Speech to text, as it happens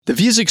The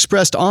views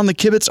expressed on the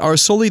Kibitz are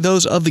solely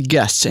those of the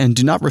guests and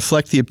do not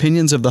reflect the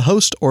opinions of the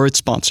host or its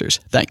sponsors.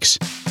 Thanks.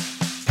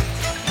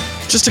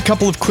 Just a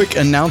couple of quick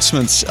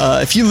announcements.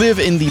 If you live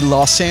in the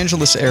Los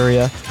Angeles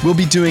area, we'll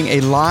be doing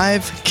a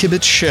live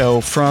Kibitz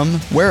show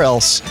from, where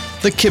else?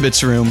 The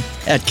Kibitz Room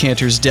at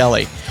Cantor's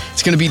Deli.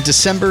 It's going to be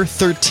December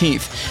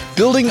 13th.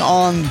 Building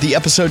on the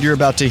episode you're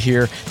about to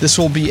hear, this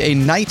will be a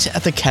night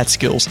at the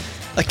Catskills.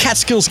 A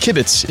Catskills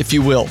Kibitz, if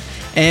you will.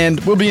 And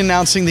we'll be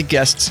announcing the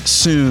guests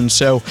soon,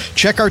 so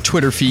check our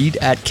Twitter feed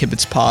at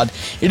KibitzPod.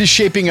 It is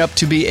shaping up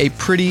to be a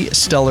pretty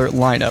stellar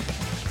lineup.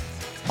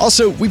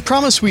 Also, we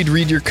promised we'd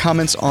read your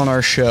comments on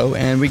our show,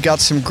 and we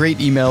got some great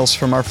emails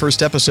from our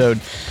first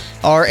episode.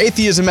 Our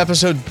atheism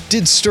episode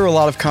did stir a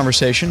lot of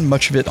conversation,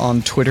 much of it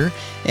on Twitter,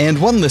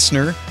 and one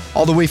listener,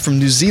 all the way from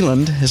New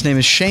Zealand, his name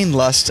is Shane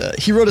Lust,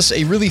 he wrote us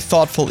a really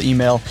thoughtful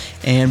email,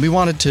 and we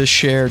wanted to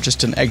share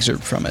just an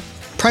excerpt from it.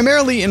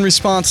 Primarily in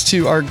response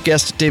to our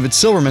guest David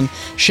Silverman,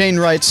 Shane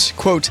writes,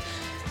 quote,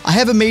 I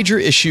have a major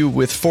issue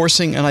with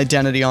forcing an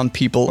identity on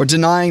people or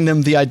denying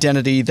them the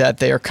identity that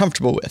they are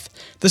comfortable with.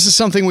 This is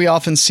something we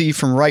often see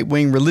from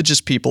right-wing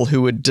religious people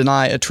who would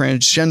deny a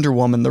transgender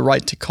woman the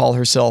right to call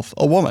herself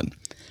a woman.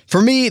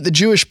 For me, the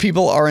Jewish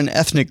people are an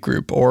ethnic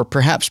group, or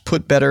perhaps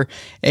put better,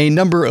 a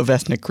number of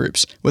ethnic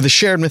groups, with a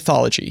shared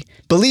mythology.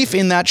 Belief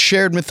in that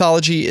shared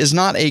mythology is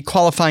not a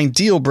qualifying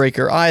deal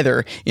breaker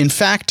either, in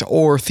fact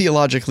or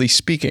theologically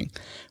speaking.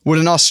 Would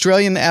an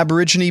Australian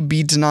Aborigine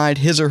be denied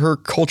his or her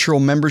cultural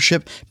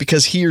membership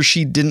because he or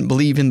she didn't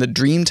believe in the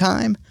dream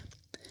time?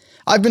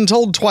 I've been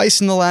told twice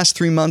in the last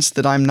 3 months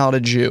that I'm not a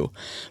Jew.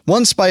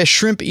 Once by a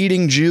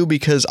shrimp-eating Jew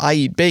because I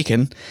eat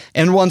bacon,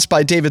 and once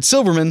by David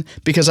Silverman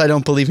because I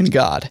don't believe in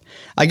God.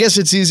 I guess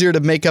it's easier to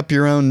make up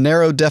your own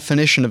narrow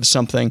definition of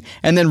something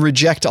and then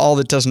reject all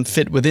that doesn't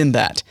fit within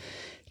that.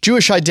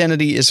 Jewish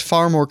identity is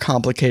far more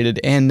complicated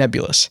and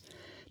nebulous.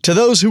 To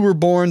those who were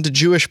born to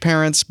Jewish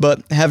parents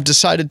but have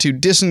decided to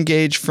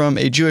disengage from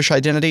a Jewish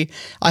identity,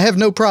 I have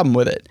no problem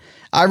with it.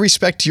 I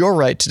respect your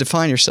right to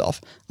define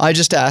yourself. I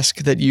just ask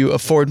that you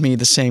afford me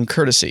the same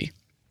courtesy.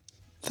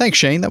 Thanks,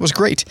 Shane. That was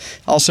great.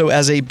 Also,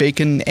 as a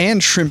bacon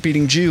and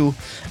shrimp-eating Jew,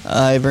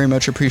 I very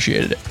much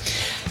appreciated it.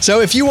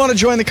 So if you want to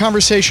join the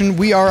conversation,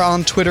 we are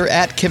on Twitter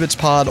at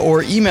KibitzPod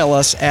or email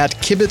us at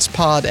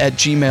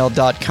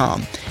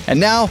kibitzpod@gmail.com. And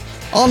now,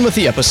 on with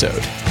the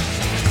episode.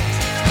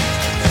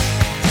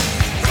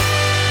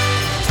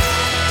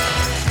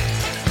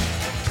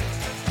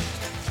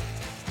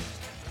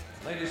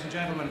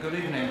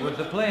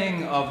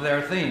 Playing of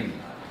their theme,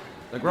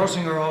 the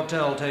Grossinger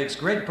Hotel takes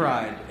great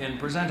pride in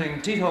presenting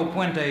Tito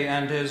Puente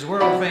and his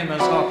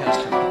world-famous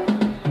orchestra.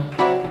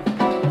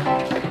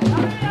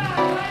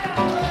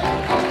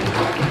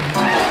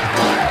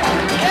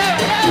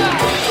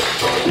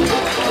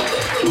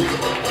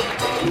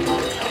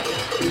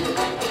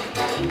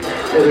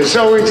 It is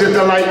always a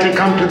delight to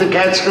come to the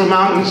Catskill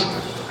Mountains.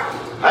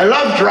 I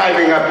love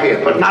driving up here,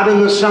 but not in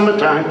the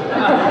summertime.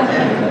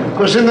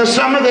 Because in the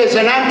summer there's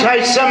an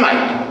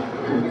anti-Semite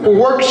who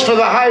works for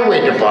the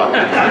highway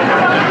department.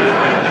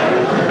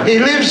 He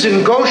lives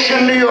in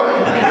Goshen, New York.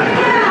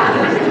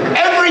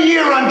 Every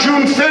year on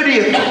June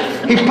 30th,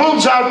 he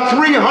pulls out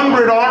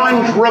 300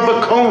 orange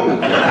rubber cones.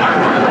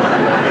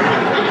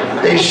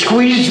 They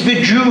squeeze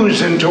the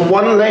Jews into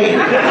one lane.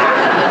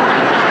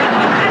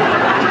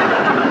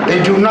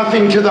 They do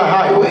nothing to the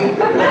highway.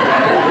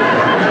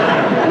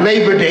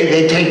 Labor Day,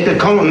 they take the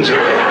cones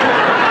away.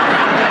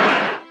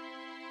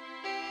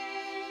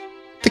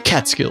 The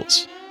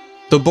Catskills.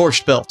 The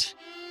Borscht Belt,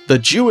 the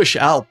Jewish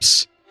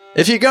Alps.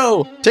 If you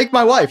go, take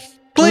my wife,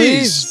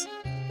 please.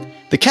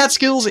 The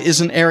Catskills is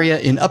an area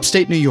in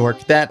upstate New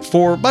York that,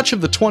 for much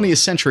of the 20th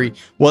century,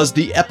 was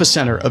the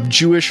epicenter of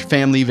Jewish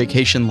family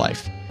vacation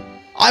life.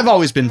 I've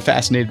always been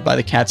fascinated by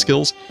the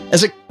Catskills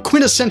as a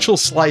quintessential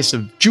slice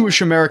of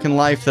Jewish American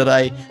life that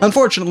I,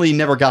 unfortunately,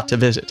 never got to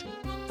visit.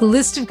 The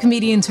list of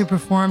comedians who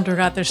performed or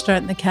got their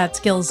start in the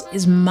Catskills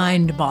is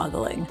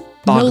mind-boggling.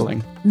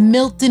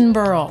 Milton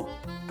Berle,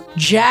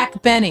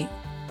 Jack Benny,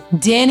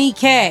 Danny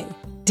Kaye.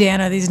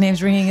 Dan, are these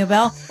names ringing a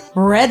bell?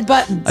 Red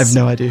Buttons. I have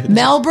no idea.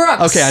 Mel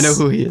Brooks. Okay, I know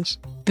who he is.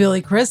 Billy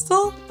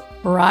Crystal,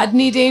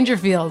 Rodney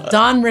Dangerfield,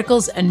 Don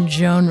Rickles, and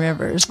Joan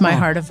Rivers, my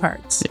heart of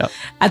hearts. Yep.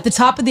 At the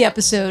top of the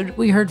episode,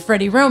 we heard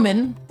Freddie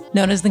Roman,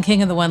 known as the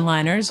king of the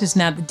one-liners, who's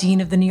now the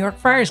dean of the New York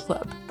Friars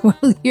Club.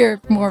 We'll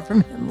hear more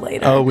from him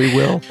later. Oh, we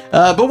will.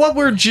 But what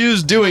were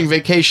Jews doing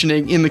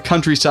vacationing in the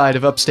countryside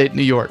of upstate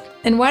New York?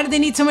 And why do they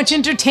need so much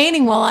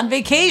entertaining while on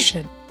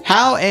vacation?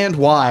 How and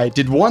why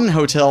did one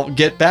hotel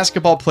get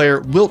basketball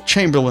player Wilt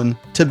Chamberlain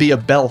to be a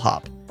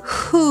bellhop?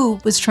 Who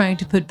was trying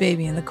to put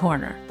baby in the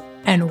corner?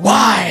 And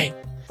why?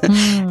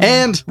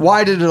 And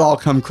why did it all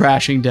come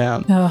crashing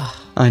down? Ugh.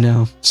 I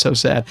know, so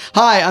sad.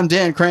 Hi, I'm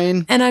Dan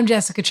Crane. And I'm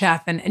Jessica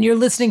Chaffin, and you're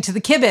listening to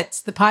The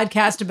Kibitz, the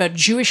podcast about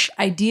Jewish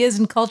ideas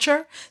and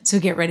culture. So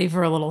get ready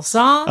for a little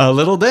song, a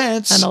little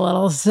dance, and a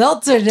little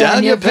seltzer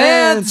down your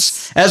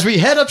pants as we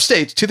head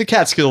upstate to the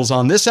Catskills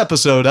on this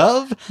episode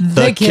of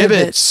The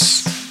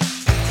Kibitz.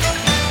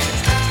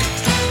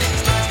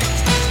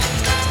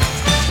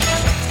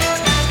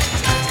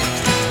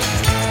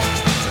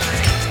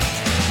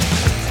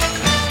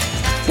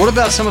 What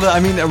about some of the?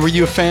 I mean, were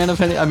you a fan of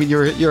any? I mean,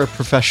 you're a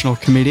professional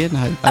comedian.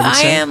 I would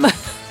say. am.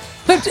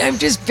 I'm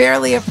just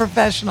barely a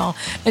professional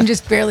and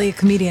just barely a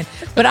comedian.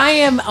 But I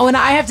am. When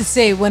I have to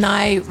say, when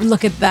I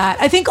look at that,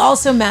 I think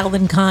also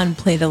Madeline Kahn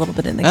played a little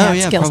bit in the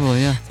Catskills. Oh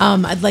yeah,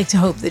 probably yeah. I'd like to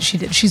hope that she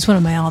did. She's one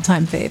of my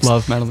all-time faves.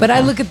 Love Madeline. But Kahn.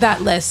 I look at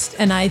that list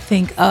and I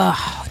think,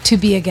 to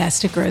be a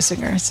guest at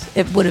Grossinger's,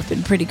 it would have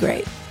been pretty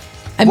great.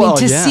 I mean,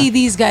 to see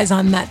these guys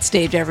on that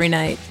stage every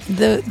night,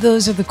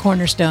 those are the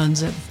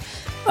cornerstones of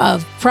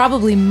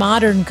probably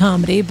modern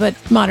comedy, but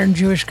modern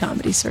Jewish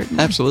comedy,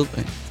 certainly.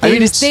 Absolutely.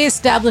 They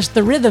established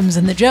the rhythms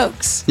and the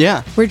jokes.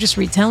 Yeah. We're just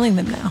retelling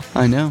them now.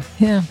 I know.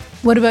 Yeah.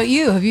 What about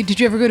you?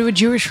 Did you ever go to a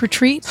Jewish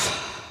retreat?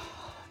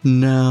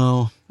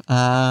 No.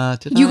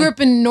 You grew up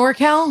in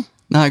NorCal?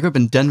 No, I grew up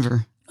in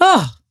Denver.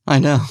 Oh. I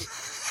know.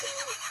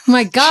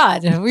 My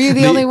God. Were you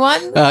the only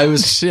one? I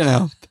was,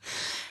 Denver.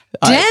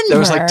 There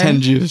was like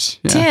 10 Jews.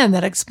 Yeah. Damn,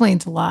 that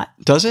explains a lot.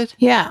 Does it?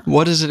 Yeah.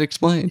 What does it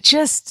explain?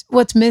 Just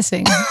what's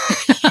missing.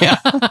 Yeah,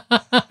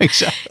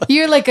 exactly.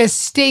 You're like a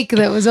steak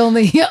that was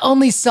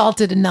only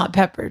salted and not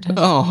peppered.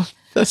 Oh,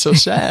 that's so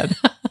sad.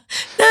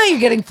 No, you're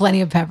getting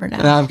plenty of pepper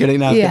now. Now I'm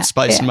getting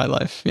spice in my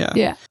life. Yeah.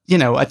 Yeah.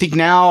 I think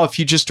now if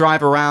you just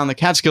drive around the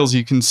Catskills,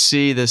 you can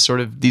see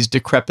these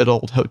decrepit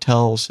old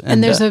hotels.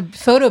 And there's a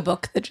photo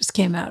book that just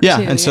came out. Yeah.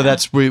 Too, and so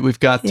we've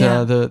got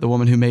the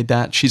woman who made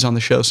that. She's on the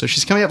show. So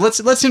she's coming up.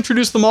 Let's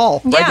introduce them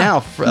all right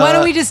now. Why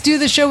don't we just do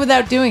the show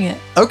without doing it?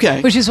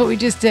 Okay. Which is what we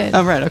just did.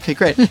 All right. Okay,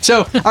 great. So,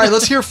 all right,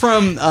 let's hear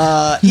from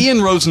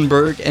Ian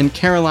Rosenberg and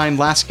Caroline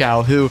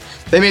Laskow, who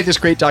they made this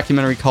great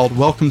documentary called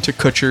Welcome to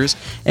Kutcher's.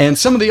 And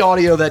some of the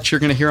audio that you're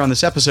going to hear on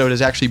this episode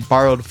is actually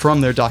borrowed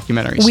from their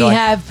documentary. We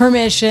have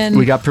permission.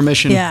 We got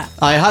permission. Yeah.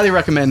 I highly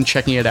recommend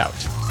checking it out.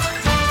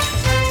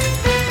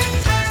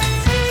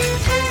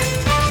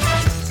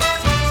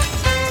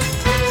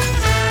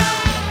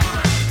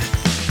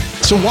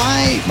 So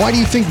why do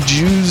you think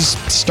Jews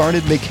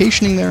started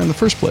vacationing there in the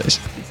first place?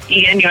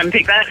 Ian, you want to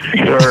take that?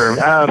 Sure.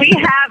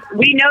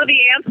 We know the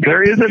answer.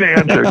 There is an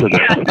answer to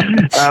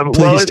this.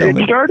 Well, it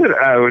started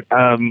out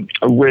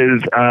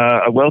with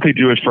a wealthy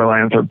Jewish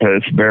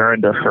philanthropist, Baron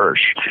de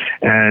Hirsch,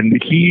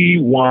 and he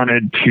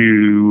wanted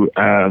to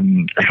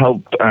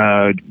help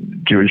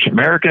Jewish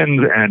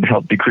Americans and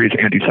help decrease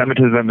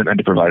anti-Semitism and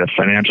to provide a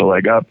financial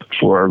leg up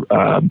for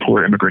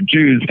poor immigrant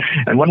Jews.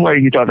 And one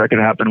way he thought that could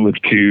happen was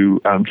to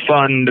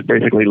fund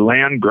basically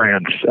land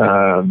grants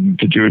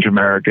to Jewish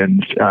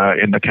Americans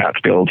in the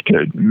Catskills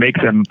to make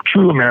them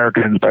true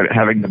Americans by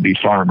having them be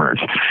farmers.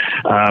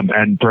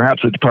 And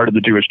perhaps it's part of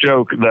the Jewish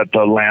joke that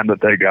the land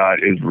that they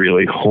got is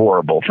really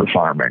horrible for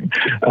farming.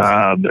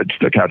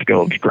 The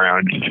Catskills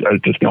ground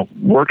just don't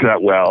work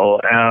that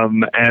well.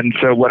 And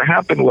so what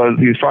happened was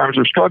these farms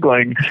were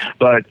struggling,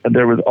 but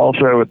there was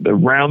also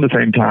around the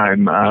same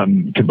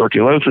time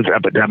tuberculosis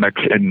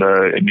epidemics in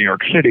New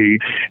York City,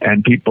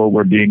 and people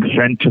were being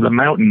sent to the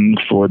mountains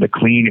for the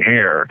clean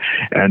air.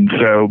 And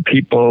so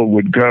people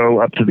would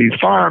go up to these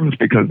farms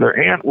because their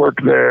aunt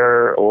worked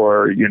there,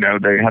 or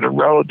they had a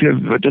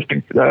relative, a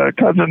distant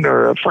cousin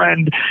or a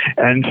friend,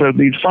 and so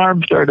these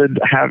farms started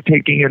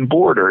taking in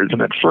boarders.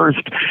 And at first,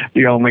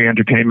 the only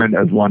entertainment,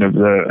 as one of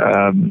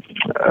the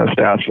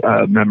staff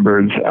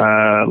members,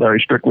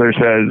 Larry Strickler,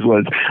 says,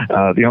 was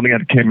the only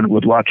entertainment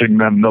was watching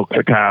them milk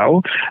the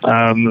cow.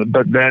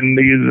 But then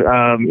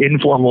these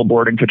informal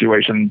boarding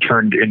situations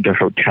turned into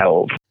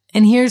hotels.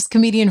 And here's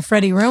comedian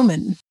Freddie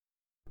Roman.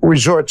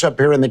 Resorts up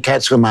here in the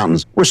Catskill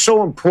Mountains were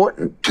so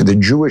important to the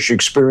Jewish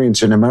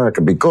experience in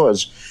America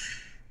because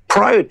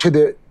prior to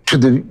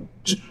the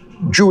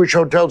Jewish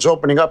hotels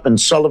opening up in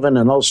Sullivan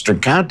and Ulster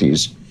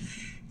counties,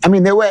 I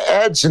mean, there were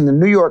ads in the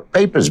New York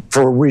papers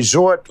for a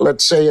resort,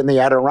 let's say in the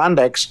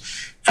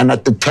Adirondacks, and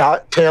at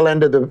the tail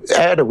end of the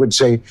ad it would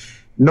say,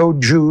 "No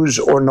Jews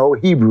or no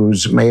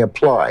Hebrews may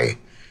apply."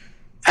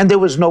 And there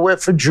was nowhere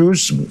for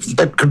Jews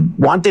that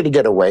wanted to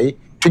get away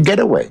to get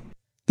away.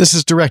 This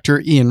is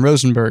director Ian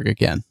Rosenberg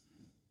again.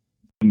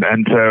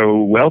 And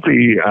so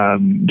wealthy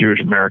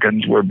Jewish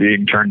Americans were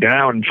being turned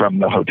down from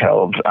the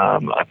hotels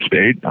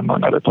upstate,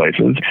 among other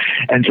places.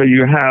 And so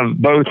you have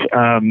both,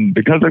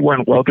 because they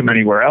weren't welcome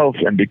anywhere else,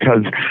 and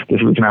because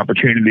this was an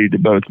opportunity to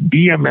both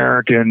be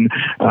American,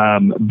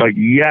 but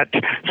yet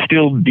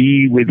still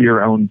be with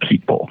your own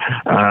people,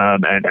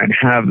 and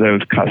have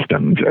those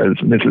customs. As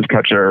Mrs.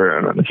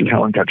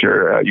 Helen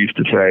Kutcher used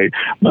to say,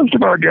 most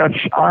of our guests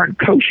aren't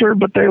kosher,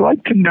 but they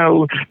like to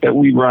know that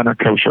we run a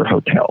kosher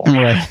hotel.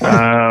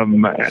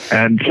 Right.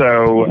 And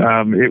so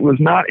it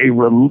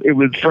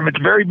was from its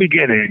very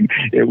beginning,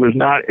 it was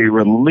not a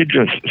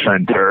religious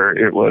center.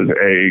 It was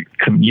a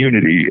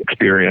community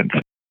experience.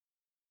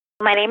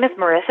 My name is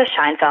Marisa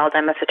Scheinfeld.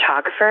 I'm a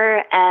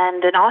photographer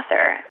and an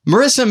author.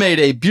 Marisa made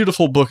a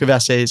beautiful book of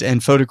essays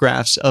and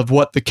photographs of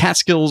what the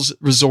Catskills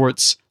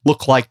resorts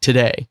look like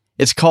today.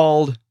 It's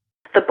called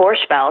The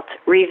Borscht Belt,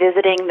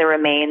 Revisiting the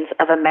Remains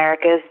of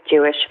America's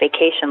Jewish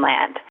Vacation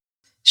Land.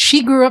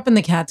 She grew up in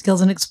the Catskills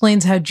and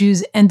explains how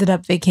Jews ended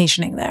up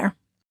vacationing there.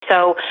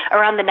 So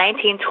around the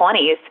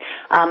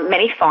 1920s,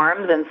 many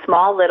farms and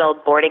small little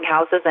boarding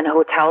houses and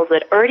hotels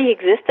that already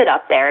existed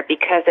up there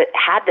because it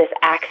had this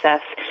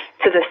access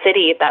to the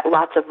city that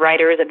lots of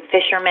writers and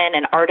fishermen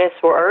and artists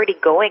were already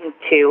going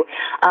to.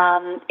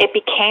 It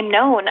became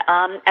known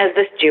as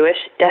this Jewish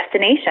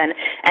destination.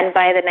 And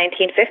by the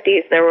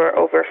 1950s, there were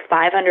over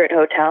 500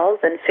 hotels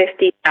and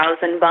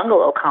 50,000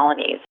 bungalow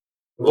colonies.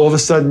 All of a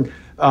sudden,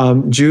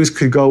 Jews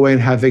could go away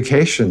and have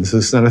vacations.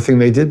 It's not a thing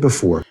they did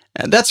before.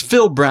 And that's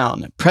Phil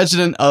Brown,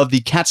 president of the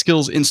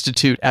Catskills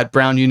Institute at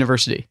Brown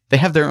University. They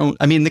have their own,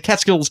 the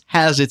Catskills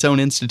has its own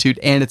institute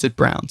and it's at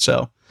Brown,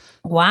 so.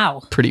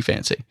 Wow. Pretty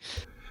fancy.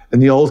 In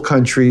the old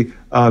country,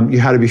 you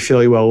had to be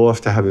fairly well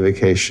off to have a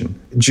vacation.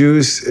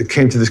 Jews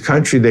came to this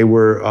country, they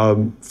were,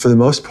 for the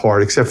most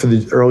part, except for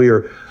the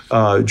earlier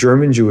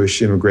German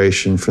Jewish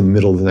immigration from the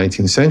middle of the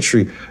 19th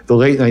century, the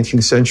late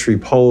 19th century,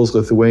 Poles,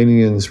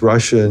 Lithuanians,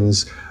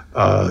 Russians,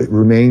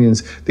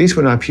 Romanians, these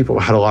were not people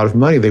who had a lot of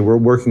money. They were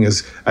working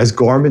as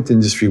garment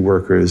industry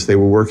workers. They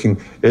were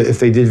working, if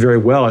they did very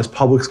well, as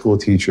public school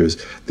teachers.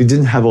 They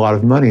didn't have a lot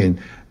of money and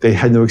they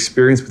had no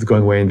experience with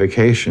going away on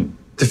vacation.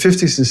 The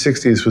 50s and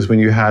 60s was when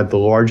you had the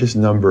largest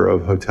number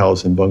of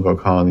hotels and bungalow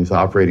colonies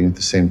operating at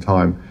the same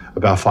time,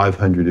 about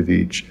 500 of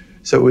each.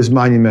 So it was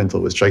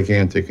monumental, it was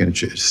gigantic, and it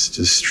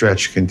just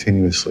stretched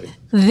continuously.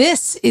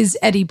 This is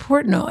Eddy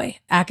Portnoy,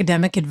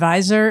 academic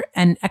advisor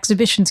and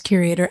exhibitions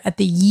curator at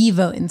the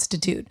YIVO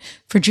Institute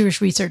for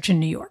Jewish Research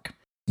in New York.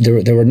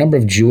 There were a number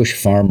of Jewish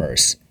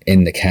farmers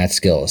in the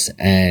Catskills,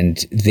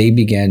 and they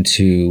began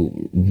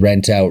to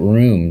rent out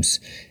rooms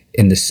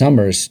in the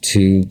summers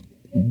to,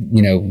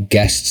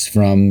 guests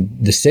from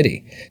the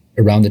city.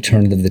 Around the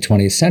turn of the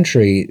 20th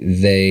century,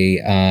 they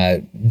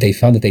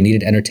found that they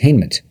needed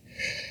entertainment.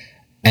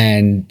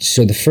 And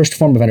so the first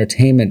form of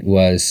entertainment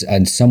was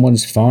on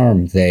someone's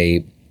farm.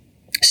 They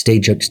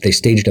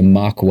staged a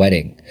mock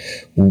wedding,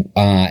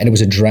 and it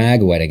was a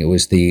drag wedding. It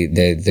was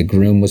the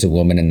groom was a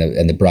woman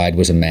and the bride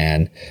was a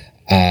man.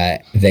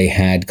 They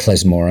had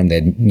klezmorim,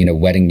 they had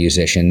wedding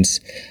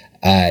musicians.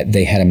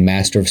 They had a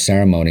master of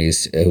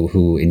ceremonies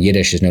who in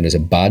Yiddish is known as a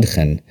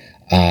badchen,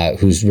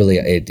 who's really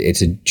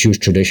it's a Jewish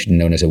tradition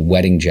known as a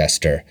wedding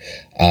jester,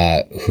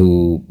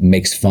 who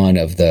makes fun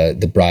of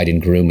the bride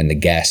and groom and the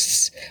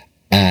guests.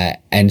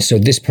 And so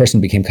this person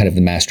became kind of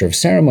the master of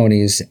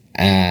ceremonies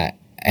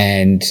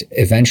and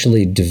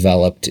eventually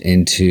developed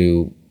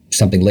into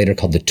something later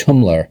called the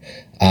tumler,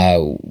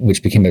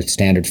 which became a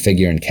standard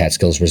figure in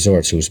Catskills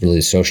resorts, who was really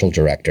the social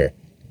director.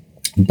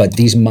 But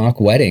these mock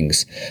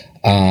weddings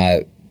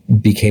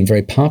became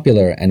very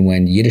popular. And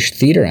when Yiddish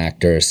theater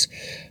actors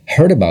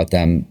heard about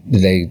them,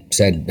 they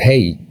said,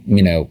 hey,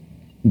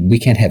 we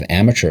can't have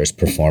amateurs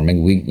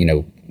performing.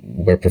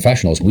 We're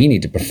professionals. We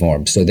need to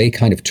perform. So they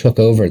kind of took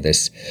over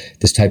this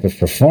type of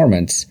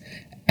performance,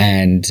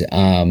 and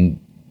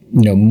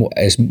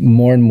as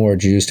more and more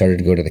Jews started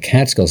to go to the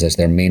Catskills as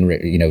their main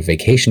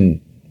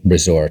vacation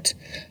resort,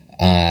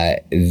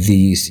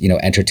 these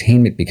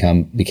entertainment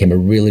became a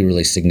really,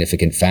 really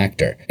significant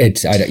factor.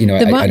 It's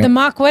the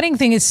mock wedding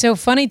thing is so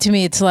funny to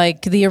me. It's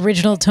like the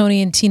original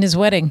Tony and Tina's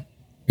wedding.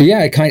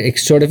 Yeah, it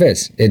sort of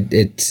is.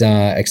 It's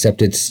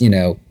except it's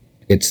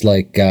it's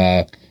like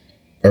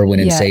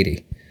Erwin and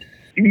Sadie.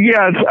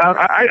 Yes,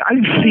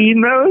 I've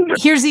seen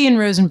those. Here's Ian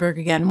Rosenberg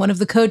again, one of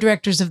the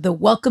co-directors of the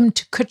Welcome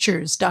to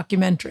Kutcher's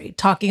documentary,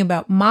 talking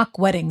about mock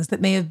weddings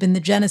that may have been the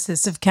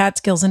genesis of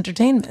Catskills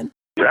entertainment.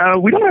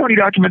 We don't have any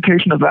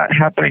documentation of that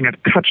happening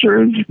at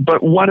Kutcher's,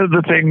 but one of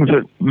the things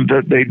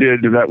that they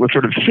did that was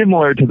sort of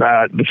similar to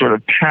that, the sort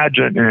of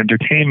pageant and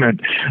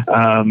entertainment,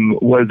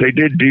 was they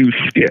did do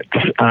skits.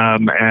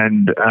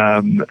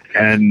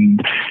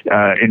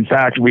 In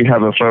fact, we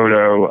have a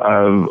photo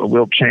of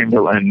Wilt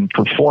Chamberlain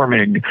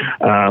performing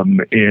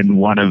in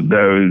one of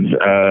those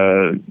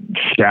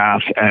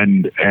staff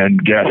and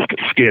guest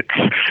skits.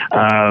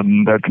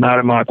 That's not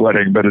a mock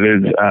wedding, but it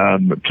is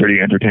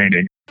pretty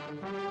entertaining.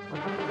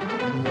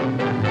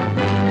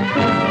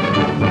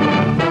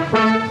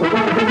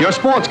 Your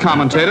sports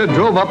commentator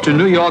drove up to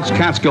New York's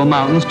Catskill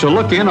Mountains to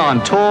look in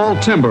on tall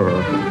timber,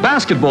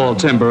 basketball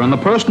timber, in the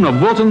person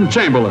of Wilt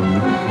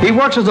Chamberlain. He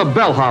works as a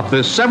bellhop,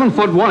 this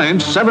 7'1",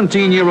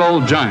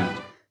 17-year-old giant.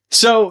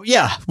 So,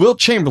 yeah, Wilt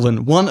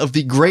Chamberlain, one of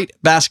the great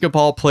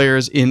basketball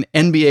players in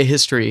NBA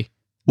history,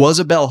 was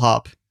a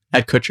bellhop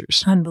at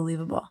Kutcher's.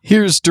 Unbelievable.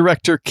 Here's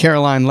director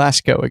Caroline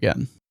Laskow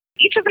again.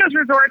 Each of those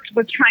resorts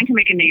was trying to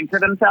make a name for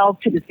themselves,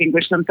 to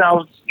distinguish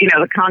themselves,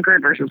 the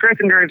Concord versus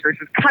Rosenberg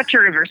versus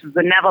Kutcher versus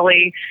the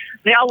Nevele.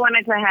 They all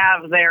wanted to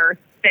have their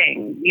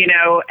thing,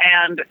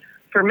 and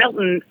for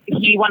Milton,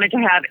 he wanted to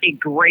have a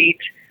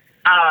great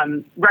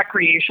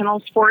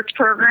recreational sports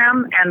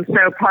program. And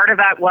so part of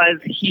that was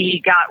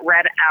he got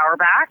Red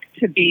Auerbach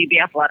to be the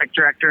athletic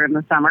director in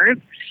the summers.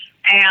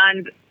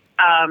 And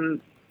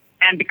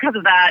because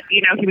of that,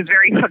 he was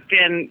very hooked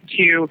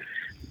into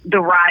the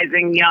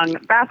rising young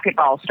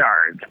basketball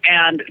stars.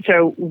 And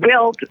so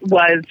Wilt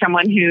was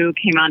someone who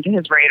came onto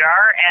his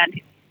radar,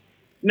 and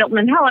Milton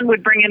and Helen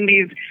would bring in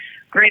these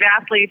great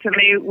athletes, and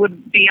they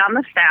would be on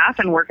the staff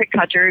and work at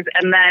Kutcher's.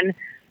 And then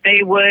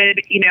they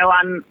would,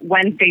 on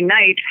Wednesday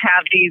night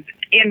have these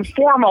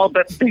informal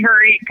but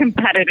very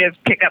competitive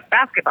pickup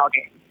basketball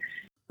games.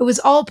 It was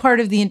all part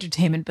of the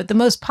entertainment, but the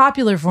most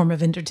popular form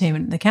of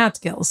entertainment in the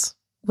Catskills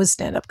was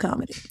stand-up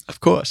comedy. Of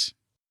course.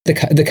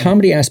 The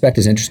comedy aspect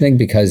is interesting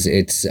because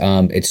it's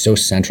so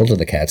central to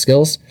the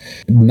Catskills.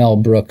 Mel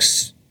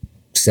Brooks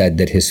said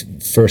that his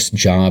first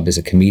job as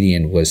a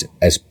comedian was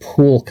as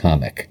pool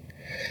comic,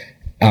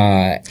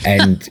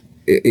 and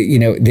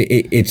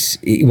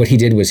what he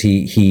did was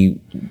he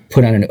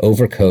put on an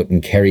overcoat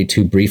and carried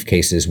 2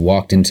 briefcases,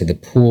 walked into the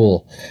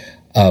pool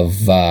of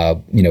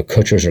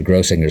Kutcher's or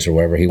Grossingers or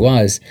wherever he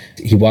was.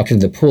 He walked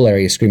into the pool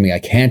area screaming, "I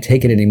can't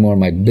take it anymore.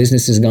 My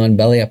business has gone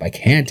belly up. I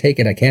can't take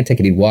it. I can't take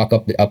it." He'd walk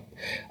up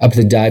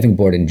the diving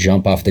board and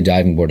jump off the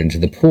diving board into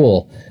the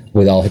pool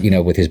with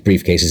with his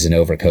briefcases and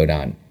overcoat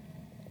on.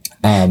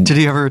 Did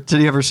he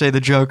ever say the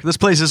joke, "This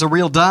place is a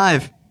real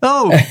dive"?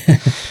 Oh,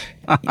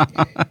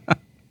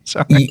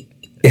 sorry.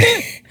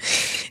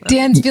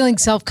 Dan's feeling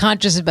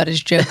self-conscious about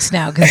his jokes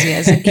now because he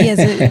has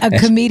a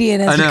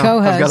comedian as a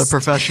co-host. I've got a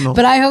professional.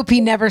 But I hope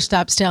he never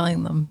stops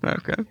telling them.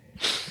 Okay.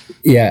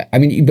 Yeah, I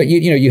mean, but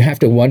you have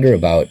to wonder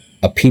about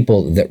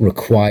people that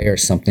require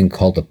something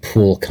called a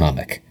pool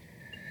comic.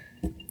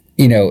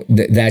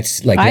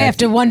 That's like... I have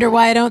to wonder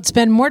why I don't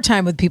spend more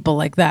time with people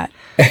like that.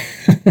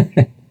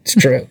 It's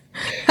true.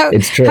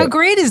 It's true. How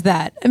great is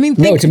that? I mean,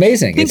 it's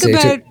amazing. Think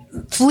about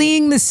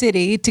fleeing the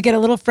city to get a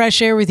little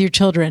fresh air with your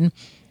children,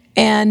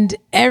 and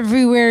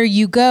everywhere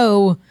you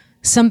go,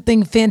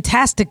 something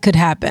fantastic could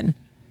happen.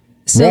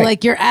 So, right.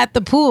 like, you're at the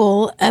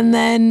pool, and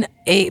then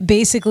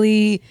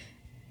basically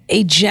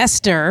a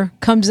jester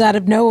comes out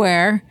of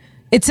nowhere.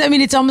 It's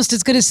almost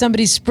as good as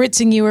somebody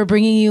spritzing you or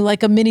bringing you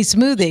like a mini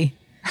smoothie.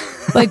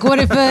 Like, what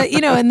if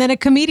and then a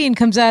comedian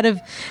comes out of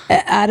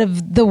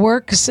the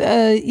works,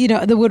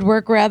 the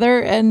woodwork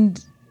rather,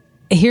 and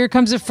here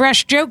comes a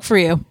fresh joke for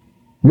you.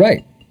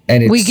 Right,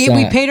 and we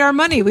paid our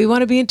money. We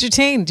want to be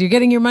entertained. You're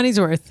getting your money's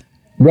worth.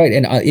 Right,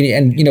 and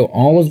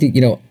all of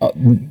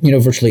the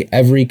virtually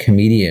every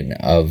comedian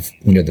of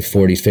the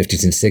 40s,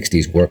 50s, and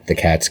 60s worked the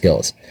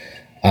Catskills.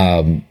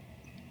 Anyone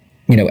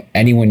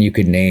you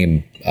could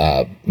name,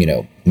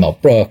 Mel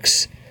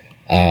Brooks,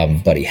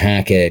 Buddy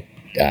Hackett,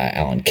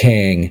 Alan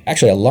King.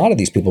 Actually, a lot of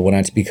these people went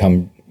on to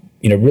become,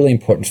 really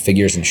important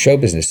figures in show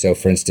business. So,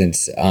 for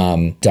instance,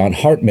 Don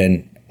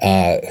Hartman,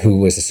 who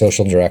was the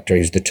social director,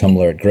 he was the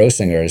Tumblr at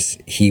Grossingers.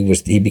 He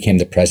became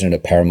the president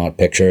of Paramount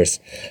Pictures.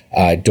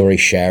 Dory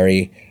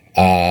Sherry,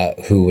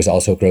 who was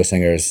also at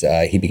Grossingers,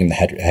 he became the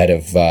head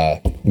of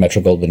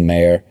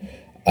Metro-Goldwyn-Mayer.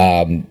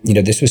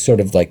 This was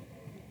sort of like,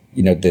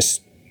 this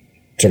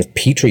sort of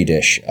petri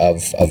dish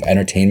of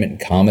entertainment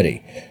and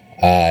comedy.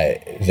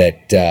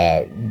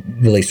 That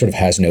really sort of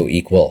has no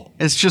equal.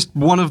 It's just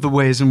one of the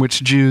ways in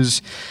which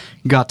Jews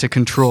got to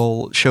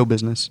control show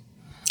business.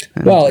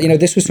 Well,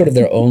 this was sort of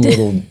their own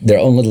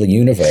little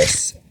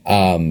universe.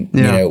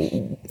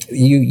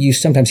 You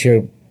sometimes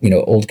hear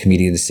old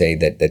comedians say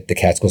that the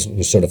Catskills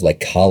was sort of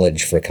like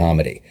college for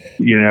comedy.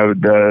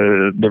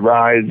 The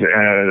rise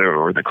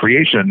or the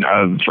creation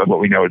of what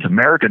we know as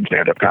American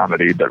stand-up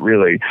comedy, but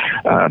really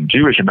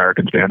Jewish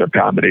American stand-up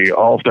comedy,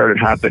 all started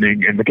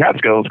happening in the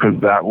Catskills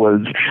because that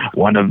was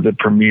one of the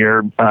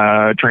premier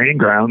training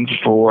grounds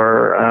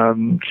for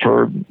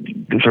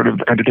the sort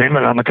of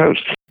entertainment on the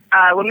coast.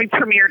 When we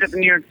premiered at the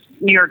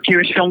New York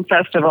Jewish Film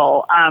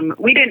Festival,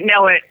 we didn't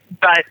know it,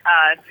 but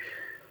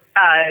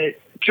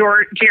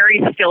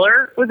Jerry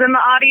Stiller was in the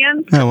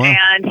audience,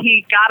 and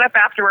he got up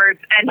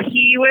afterwards, and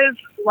he was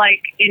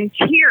like in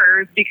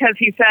tears because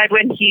he said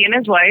when he and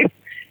his wife,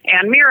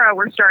 Ann Mira,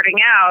 were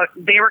starting out,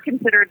 they were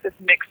considered this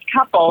mixed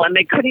couple, and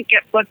they couldn't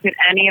get booked at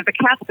any of the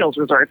Catskills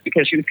resorts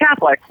because she was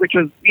Catholic, which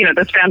was,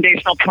 this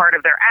foundational part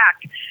of their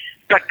act.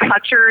 But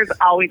Kutcher's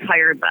always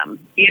hired them,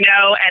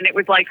 and it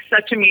was like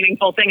such a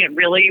meaningful thing. It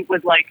really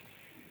was like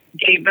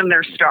gave them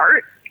their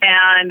start,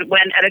 and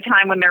at a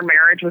time when their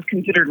marriage was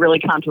considered really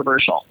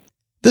controversial.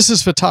 This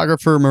is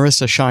photographer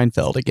Marisa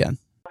Scheinfeld again.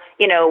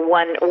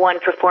 One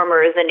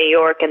performer is in New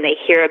York and they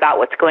hear about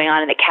what's going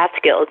on in the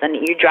Catskills, and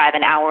you drive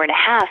an hour and a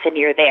half and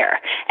you're there,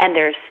 and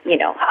there's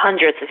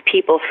hundreds of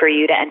people for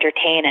you to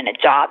entertain and a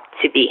job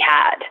to be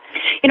had.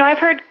 I've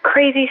heard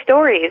crazy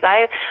stories.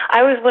 I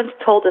was once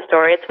told a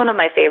story. It's one of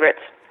my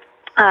favorites.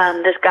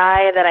 This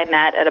guy that I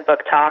met at a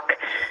book talk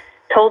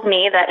told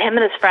me that him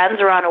and his friends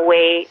were on a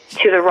way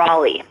to the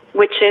Raleigh,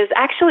 which is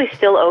actually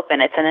still open.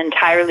 It's an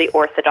entirely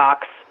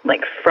Orthodox,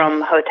 like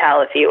from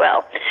hotel, if you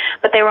will.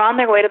 But they were on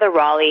their way to the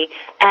Raleigh,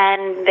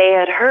 and they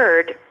had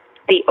heard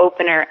the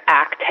opener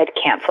act had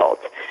canceled.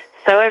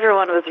 So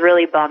everyone was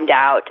really bummed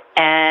out.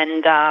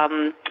 And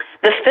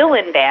the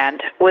fill-in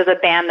band was a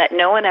band that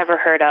no one ever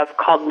heard of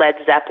called Led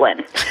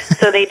Zeppelin.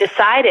 So they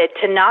decided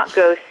to not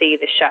go see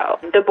the show.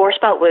 The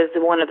Borscht was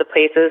one of the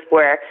places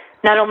where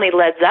not only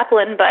Led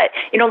Zeppelin, but,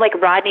 like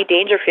Rodney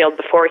Dangerfield,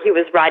 before he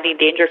was Rodney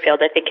Dangerfield,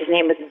 I think his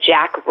name was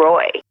Jack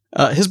Roy.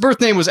 His birth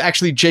name was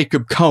actually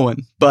Jacob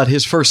Cohen, but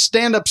his first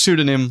stand-up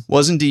pseudonym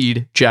was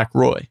indeed Jack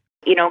Roy.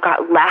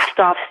 got laughed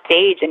off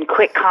stage in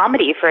quick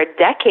comedy for a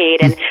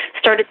decade and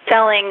started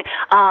selling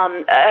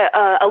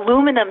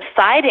aluminum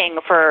siding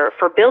for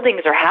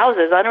buildings or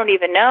houses. I don't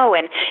even know.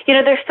 And,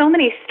 there's so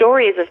many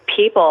stories of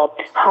people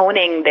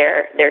honing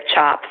their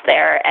chops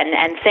there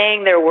and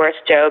saying their worst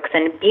jokes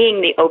and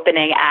being the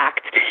opening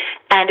act.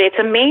 And it's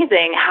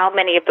amazing how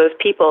many of those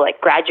people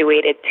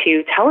graduated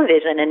to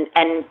television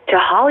and to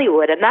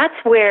Hollywood. And that's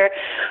where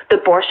the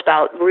Borscht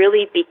Belt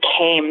really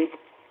became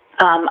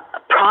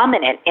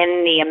prominent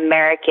in the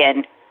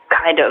American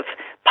kind of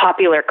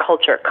popular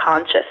culture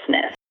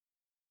consciousness.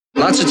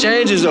 Lots of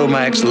changes, though,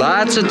 Max.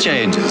 Lots of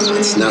changes.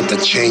 It's not the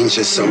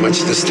changes so much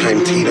this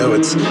time, Tito.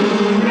 It's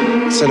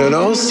that it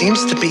all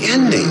seems to be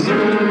ending.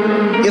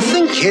 You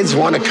think kids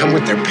want to come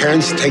with their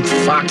parents to take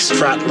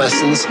foxtrot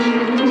lessons?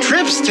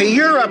 Trips to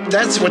Europe,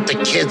 that's what the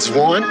kids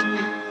want.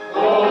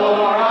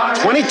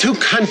 22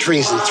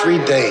 countries in 3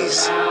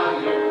 days.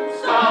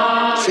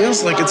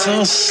 Feels like it's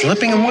all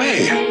slipping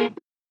away.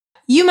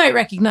 You might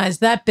recognize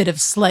that bit of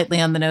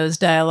slightly on the nose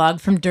dialogue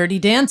from Dirty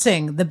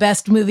Dancing, the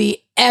best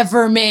movie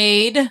ever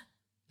made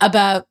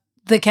about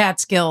the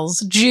Catskills,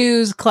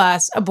 Jews,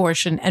 class,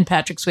 abortion, and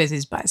Patrick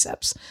Swayze's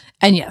biceps.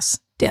 And yes,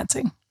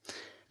 dancing.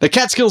 The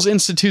Catskills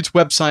Institute's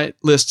website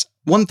lists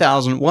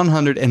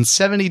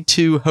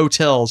 1,172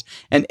 hotels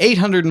and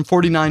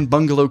 849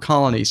 bungalow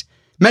colonies,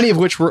 many of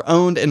which were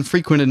owned and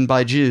frequented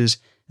by Jews,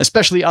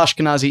 especially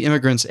Ashkenazi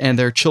immigrants and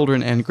their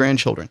children and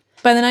grandchildren.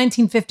 By the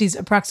 1950s,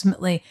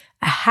 approximately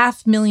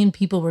 500,000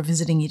 people were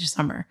visiting each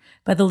summer.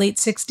 By the late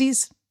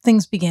 60s,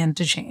 things began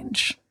to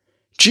change.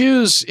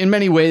 Jews, in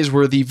many ways,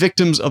 were the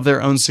victims of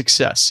their own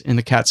success in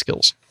the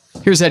Catskills.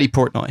 Here's Eddy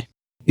Portnoy.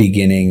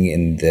 Beginning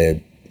in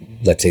the,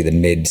 let's say, the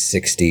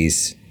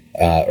mid-60s,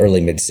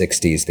 early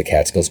mid-60s, the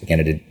Catskills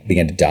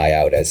began to die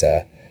out as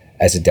a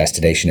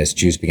destination as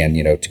Jews began,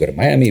 to go to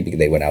Miami.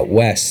 They went out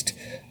west.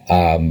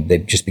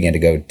 They just began to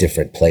go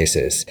different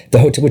places.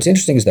 What's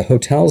interesting is the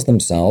hotels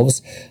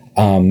themselves,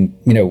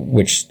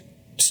 which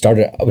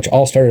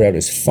all started out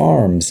as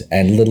farms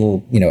and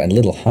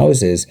little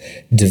houses,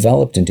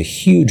 developed into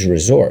huge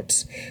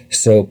resorts.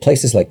 So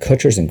places like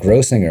Kutcher's and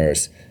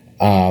Grossinger's,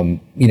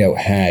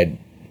 had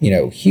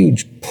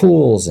huge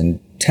pools and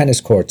tennis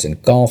courts and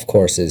golf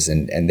courses,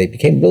 and they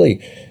became really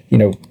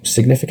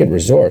significant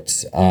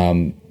resorts.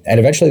 And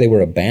eventually they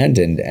were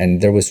abandoned. And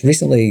there was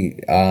recently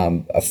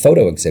a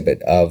photo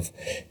exhibit of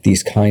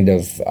these kind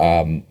of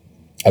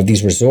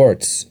these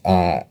resorts,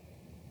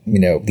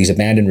 these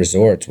abandoned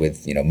resorts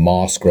with,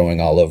 moss growing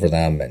all over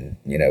them and,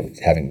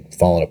 having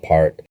fallen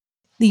apart.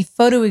 The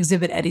photo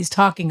exhibit Eddy's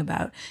talking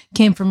about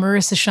came from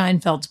Marisa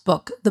Scheinfeld's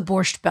book, The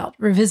Borscht Belt,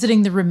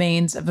 Revisiting the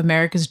Remains of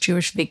America's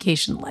Jewish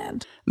Vacation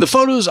Land. The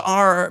photos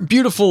are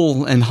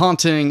beautiful and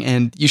haunting,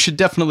 and you should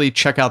definitely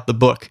check out the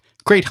book.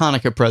 Great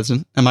Hanukkah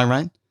present, am I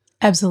right?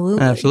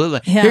 Absolutely.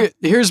 Absolutely. Yeah.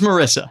 Here's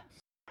Marisa.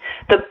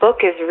 The book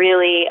is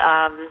really,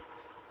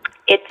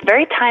 it's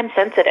very time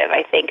sensitive,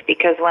 I think,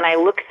 because when I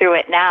look through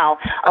it now,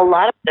 a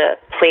lot of the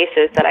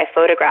places that I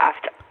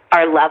photographed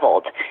are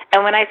leveled.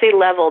 And when I say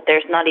leveled,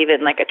 there's not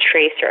even like a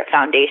trace or a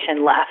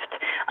foundation left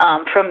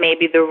from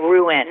maybe the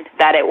ruin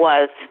that it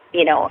was,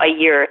 a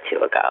year or two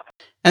ago.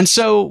 And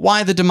so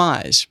why the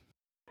demise?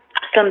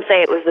 Some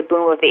say it was the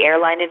boom of the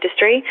airline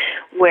industry,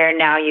 where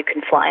now you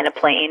can fly in a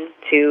plane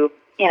to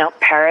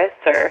Paris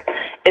or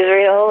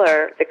Israel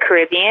or the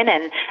Caribbean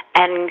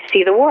and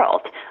see the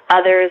world.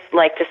 Others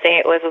like to say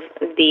it was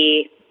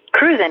the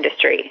cruise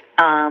industry,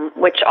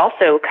 which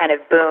also kind of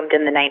boomed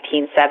in the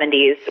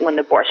 1970s when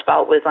the Borscht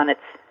Belt was on its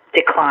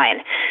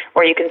decline,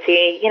 where you can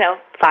see,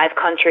 5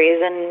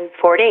 countries in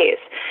 4 days.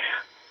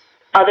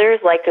 Others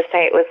like to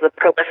say it was the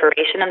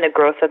proliferation and the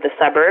growth of the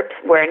suburbs,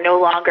 where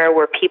no longer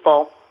were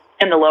people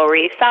in the Lower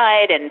East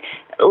Side and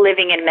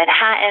living in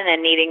Manhattan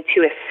and needing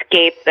to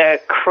escape the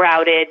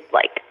crowded,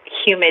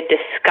 humid,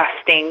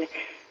 disgusting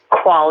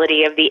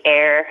quality of the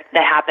air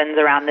that happens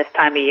around this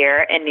time of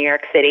year in New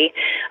York City.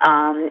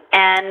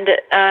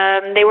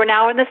 They were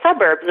now in the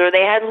suburbs where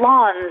they had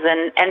lawns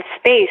and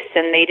space,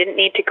 and they didn't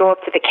need to go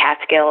up to the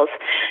Catskills.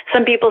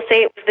 Some people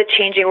say it was the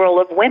changing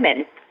role of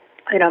women.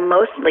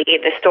 Mostly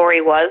the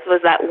story was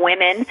that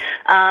women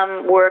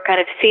were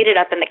kind of seated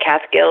up in the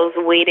Catskills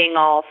waiting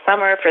all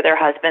summer for their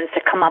husbands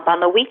to come up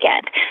on the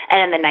weekend. And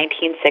in the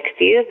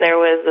 1960s, there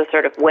was a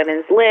sort of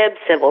women's lib,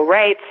 civil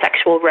rights,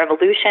 sexual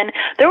revolution.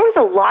 There was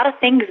a lot of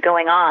things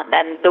going on,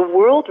 and the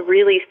world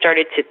really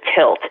started to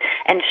tilt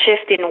and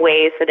shift in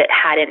ways that it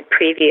hadn't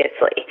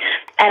previously.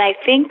 And I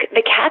think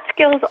the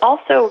Catskills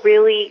also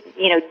really,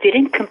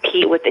 didn't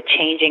compete with the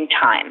changing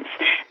times.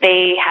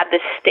 They had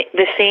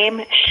the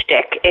same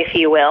shtick, if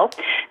you will.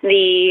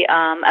 The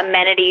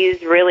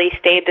amenities really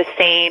stayed the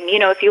same.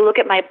 If you look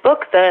at my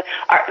book,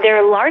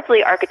 they're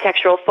largely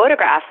architectural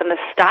photographs, and the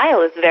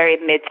style is very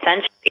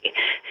mid-century.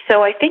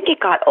 So I think it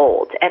got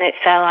old, and it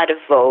fell out of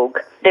vogue.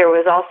 There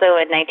was also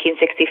in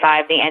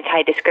 1965 the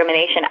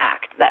Anti-Discrimination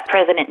Act that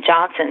President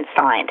Johnson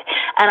signed,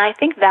 and I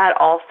think that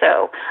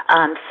also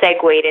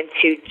segued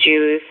into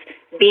Jews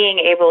being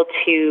able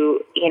to,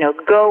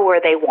 go where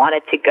they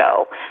wanted to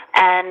go.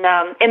 And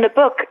in the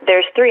book,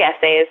 there's 3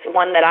 essays,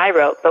 one that I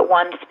wrote, but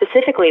one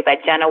specifically by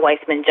Jenna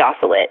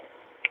Weissman-Josselit,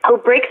 who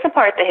breaks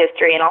apart the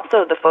history and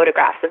also the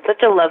photographs in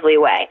such a lovely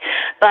way.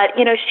 But,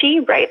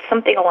 she writes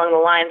something along the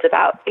lines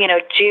about,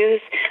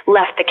 Jews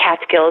left the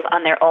Catskills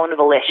on their own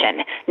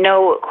volition.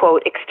 No,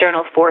 quote,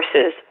 external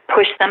forces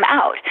pushed them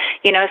out.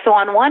 So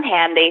on one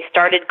hand, they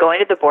started going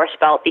to the Borscht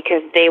Belt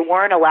because they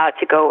weren't allowed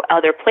to go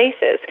other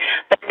places.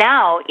 But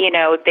now,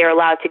 they're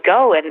allowed to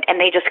go and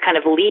they just kind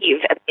of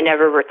leave and they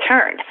never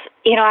return.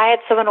 I had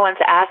someone once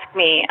ask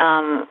me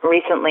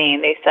recently,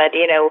 and they said,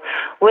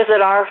 was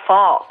it our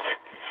fault?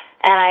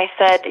 And I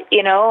said,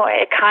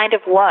 it kind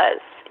of was,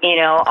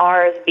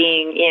 ours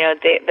being,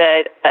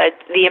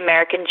 the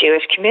American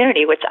Jewish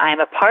community, which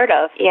I'm a part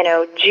of.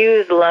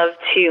 Jews love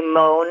to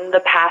moan the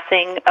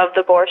passing of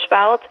the Borscht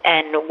Belt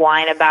and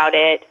whine about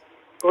it.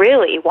 We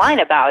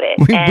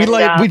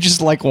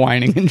just like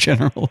whining in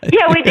general.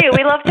 Yeah, we do.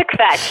 We love to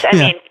kvetch. I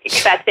mean,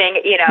 kvetching,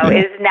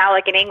 is now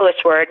like an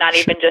English word, not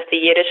even just a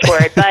Yiddish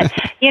word. But,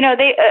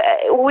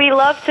 we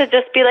love to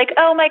just be like,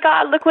 oh my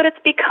God, look what it's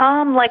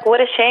become. Like,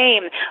 what a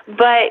shame.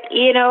 But,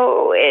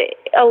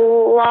 a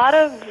lot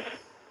of,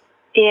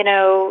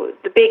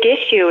 the big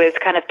issue is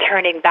kind of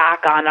turning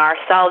back on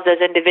ourselves as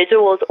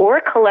individuals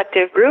or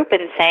collective group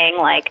and saying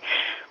like,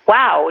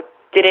 wow,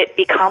 did it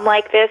become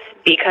like this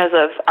because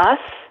of us?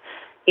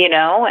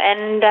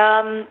 And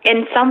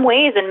in some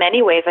ways, in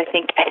many ways, I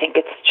think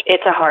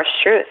it's a harsh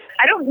truth.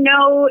 I don't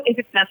know if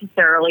it's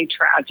necessarily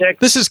tragic.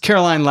 This is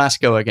Caroline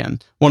Laskow again,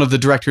 one of the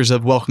directors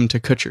of Welcome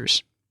to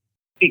Kutcher's.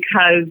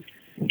 Because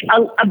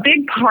a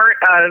big part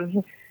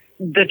of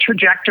the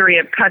trajectory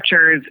of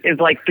Kutcher's is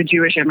like the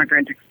Jewish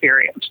immigrant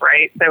experience,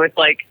 right? So it's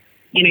like,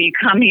 you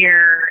come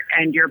here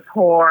and you're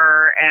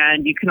poor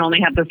and you can only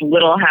have this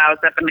little house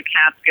up in the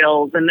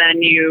Catskills and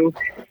then you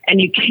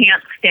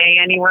can't stay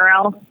anywhere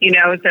else,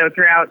 so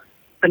throughout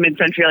the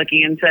mid-century, like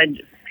Ian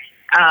said,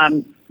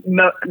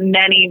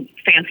 many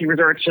fancy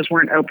resorts just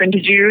weren't open to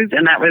Jews,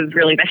 and that was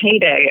really the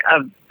heyday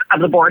of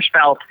the Borscht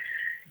Belt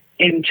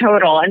in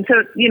total. And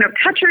so,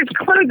 Kutcher's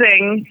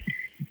closing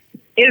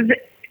is,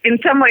 in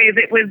some ways,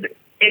 it was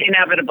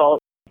inevitable.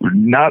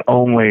 Not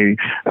only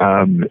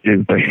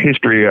is the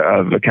history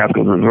of the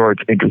Catskills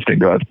resorts interesting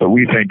to us, but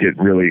we think it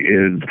really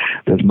is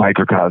this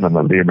microcosm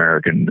of the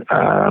American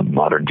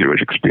modern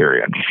Jewish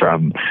experience,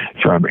 from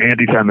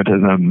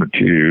anti-Semitism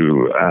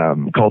to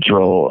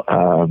cultural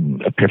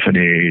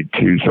epiphany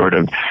to sort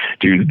of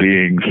Jews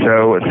being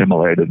so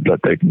assimilated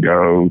that they can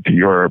go to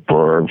Europe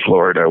or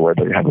Florida where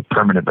they have a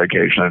permanent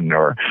vacation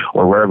or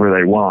wherever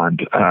they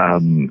want.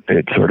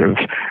 It sort of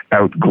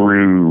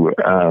outgrew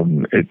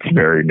its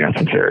very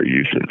necessary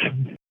uses.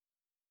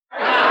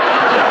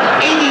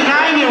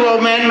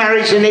 89-year-old man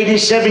marries an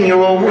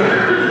 87-year-old woman.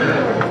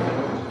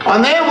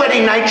 On their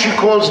wedding night, she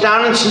calls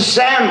down and says,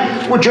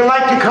 Sam, would you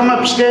like to come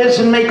upstairs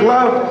and make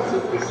love?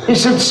 He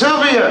said,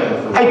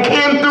 Sylvia, I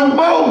can't do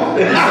both.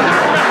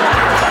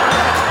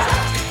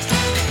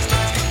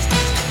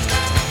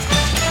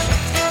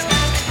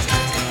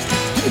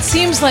 It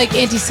seems like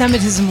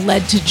anti-Semitism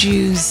led to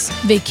Jews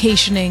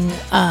vacationing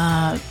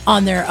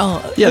on their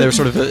own. Yeah, they were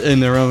sort of in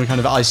their own kind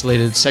of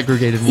isolated,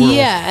 segregated world.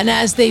 Yeah, and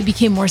as they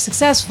became more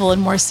successful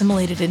and more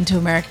assimilated into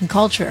American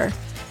culture,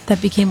 that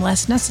became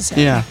less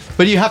necessary. Yeah,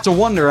 but you have to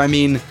wonder,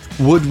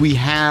 would we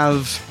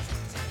have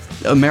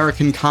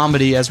American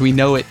comedy as we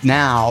know it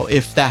now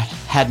if that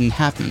hadn't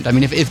happened?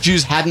 If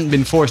Jews hadn't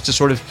been forced to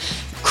sort of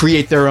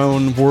create their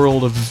own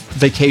world of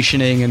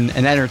vacationing and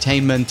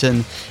entertainment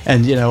and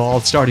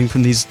all starting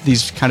from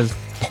these kind of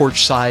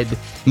porch side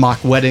mock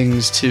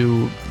weddings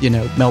to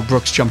Mel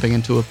Brooks jumping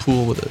into a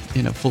pool with it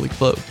fully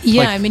clothed.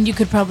 Yeah, you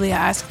could probably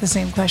ask the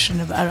same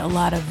question about a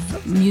lot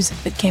of music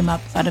that came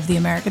up out of the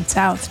American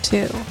South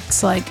too.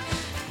 It's like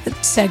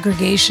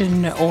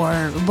segregation,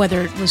 or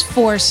whether it was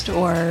forced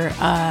or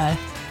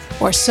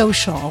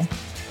social,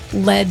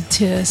 led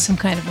to some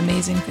kind of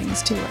amazing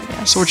things too, I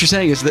guess. So what you're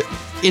saying is that,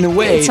 in a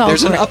way,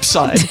 there's an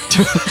upside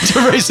to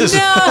racism.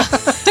 No,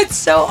 it's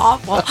so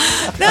awful.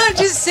 No, I'm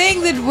just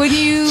saying that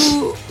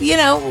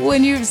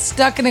when you're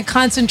stuck in a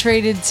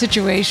concentrated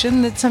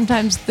situation, that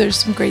sometimes there's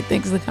some great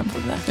things that come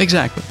from that.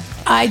 Exactly.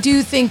 I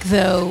do think,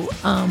 though,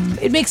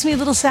 it makes me a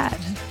little sad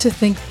to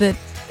think that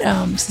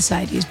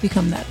society has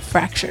become that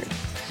fractured.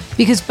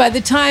 Because by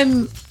the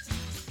time...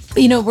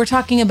 we're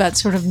talking about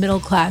sort of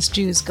middle-class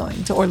Jews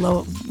going to, or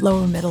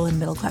lower middle and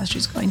middle-class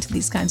Jews going to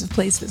these kinds of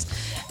places.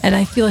 And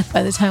I feel like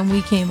by the time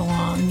we came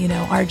along,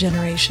 our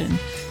generation,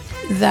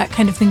 that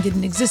kind of thing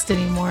didn't exist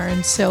anymore.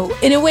 And so,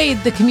 in a way,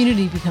 the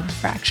community becomes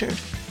fractured.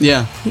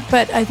 Yeah.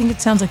 But I think it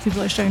sounds like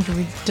people are starting to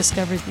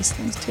rediscover these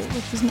things, too,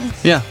 which is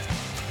nice. Yeah.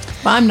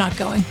 But I'm not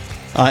going.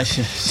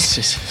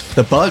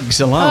 The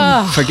bugs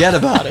alone. Forget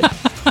about it.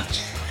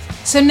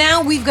 So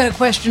now we've got a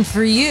question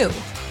for you.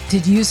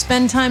 Did you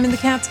spend time in the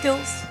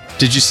Catskills?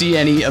 Did you see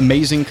any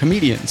amazing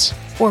comedians?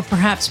 Or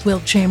perhaps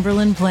Wilt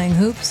Chamberlain playing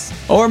hoops?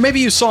 Or maybe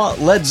you saw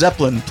Led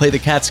Zeppelin play the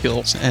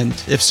Catskills, and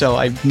if so,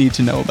 I need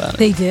to know about it.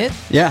 They did?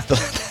 Yeah,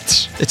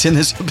 it's in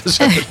this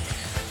episode.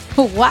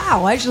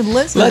 Wow, I should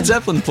listen. Led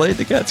Zeppelin played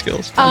the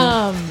Catskills.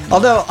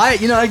 Although I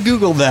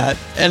Googled that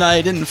and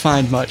I didn't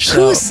find much.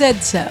 Who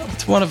said so?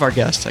 It's one of our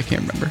guests. I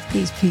can't remember.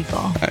 These people.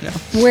 I know.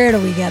 Where do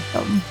we get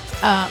them?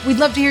 We'd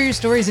love to hear your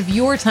stories of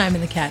your time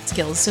in the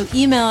Catskills. So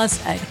email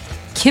us at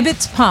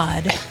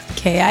kibitzpod,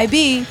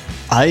 KIBITZ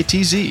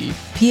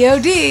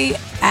POD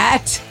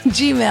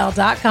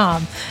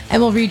 @gmail.com,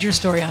 and we'll read your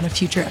story on a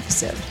future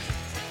episode.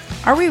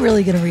 Are we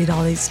really going to read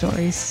all these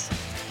stories?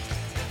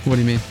 What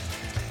do you mean?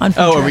 On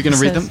future are we going to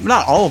read episodes? them?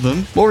 Not all of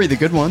them. We'll read the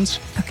good ones.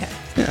 Okay.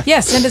 Yeah,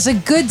 send us a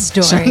good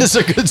story. Send us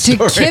a good story.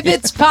 To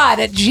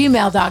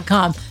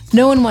kibitzpod@gmail.com.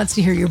 No one wants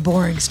to hear your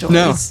boring stories.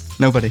 No,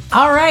 nobody.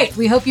 All right.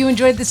 We hope you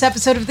enjoyed this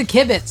episode of The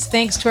Kibitz.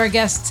 Thanks to our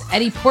guests,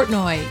 Eddy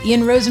Portnoy,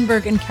 Ian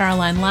Rosenberg, and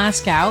Caroline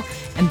Laskow.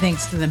 And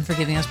thanks to them for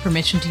giving us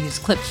permission to use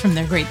clips from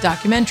their great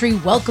documentary,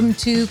 Welcome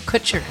to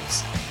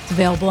Kutchers. It's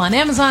available on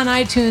Amazon,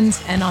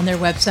 iTunes, and on their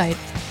website,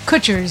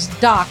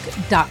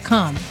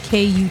 kutchersdoc.com.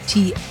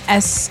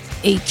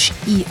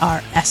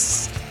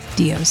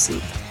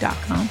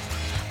 KUTSHERSDOC.com.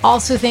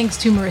 Also, thanks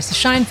to Marisa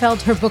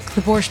Scheinfeld. Her book,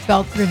 The Borscht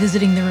Belt,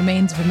 Revisiting the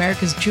Remains of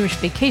America's Jewish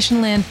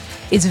Vacation Land,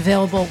 is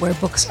available where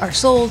books are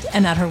sold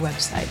and at her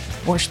website,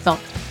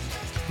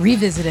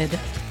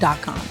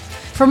 borschtbeltrevisited.com.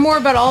 For more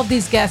about all of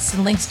these guests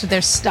and links to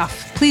their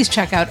stuff, please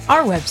check out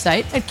our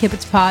website at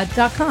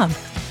kibitzpod.com.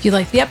 If you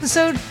like the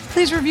episode,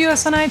 please review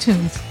us on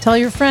iTunes. Tell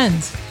your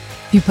friends.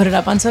 If you put it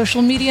up on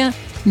social media,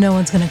 no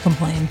one's going to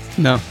complain.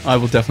 No, I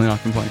will definitely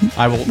not complain.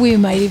 I will. We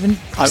might even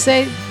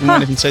say, we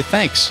might even say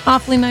thanks.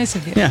 Awfully nice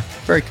of you. Yeah,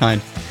 very kind.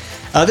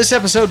 This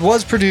episode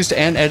was produced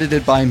and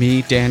edited by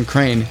me, Dan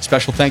Crane.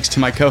 Special thanks to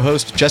my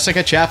co-host,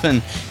 Jessica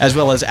Chaffin, as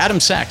well as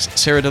Adam Sachs,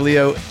 Sarah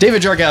DeLeo,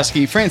 David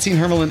Jargowski, Francine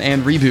Hermelin,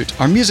 and Reboot.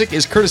 Our music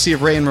is courtesy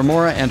of Ray and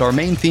Remora, and our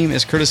main theme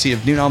is courtesy of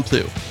Nunon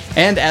Plu.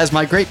 And as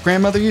my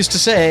great-grandmother used to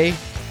say,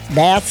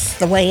 that's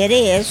the way it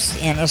is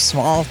in a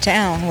small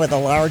town with a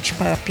large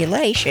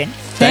population.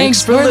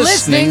 Thanks for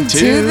listening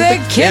to The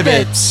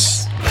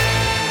Kibitz.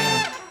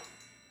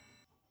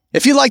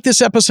 If you like this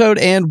episode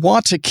and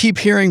want to keep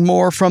hearing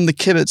more from The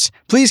Kibitz,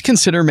 please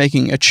consider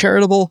making a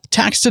charitable,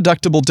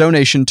 tax-deductible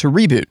donation to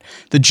Reboot,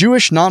 the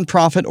Jewish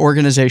nonprofit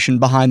organization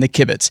behind The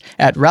Kibitz,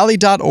 at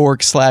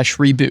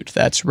rally.org/reboot.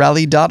 That's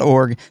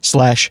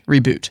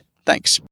rally.org/reboot. Thanks.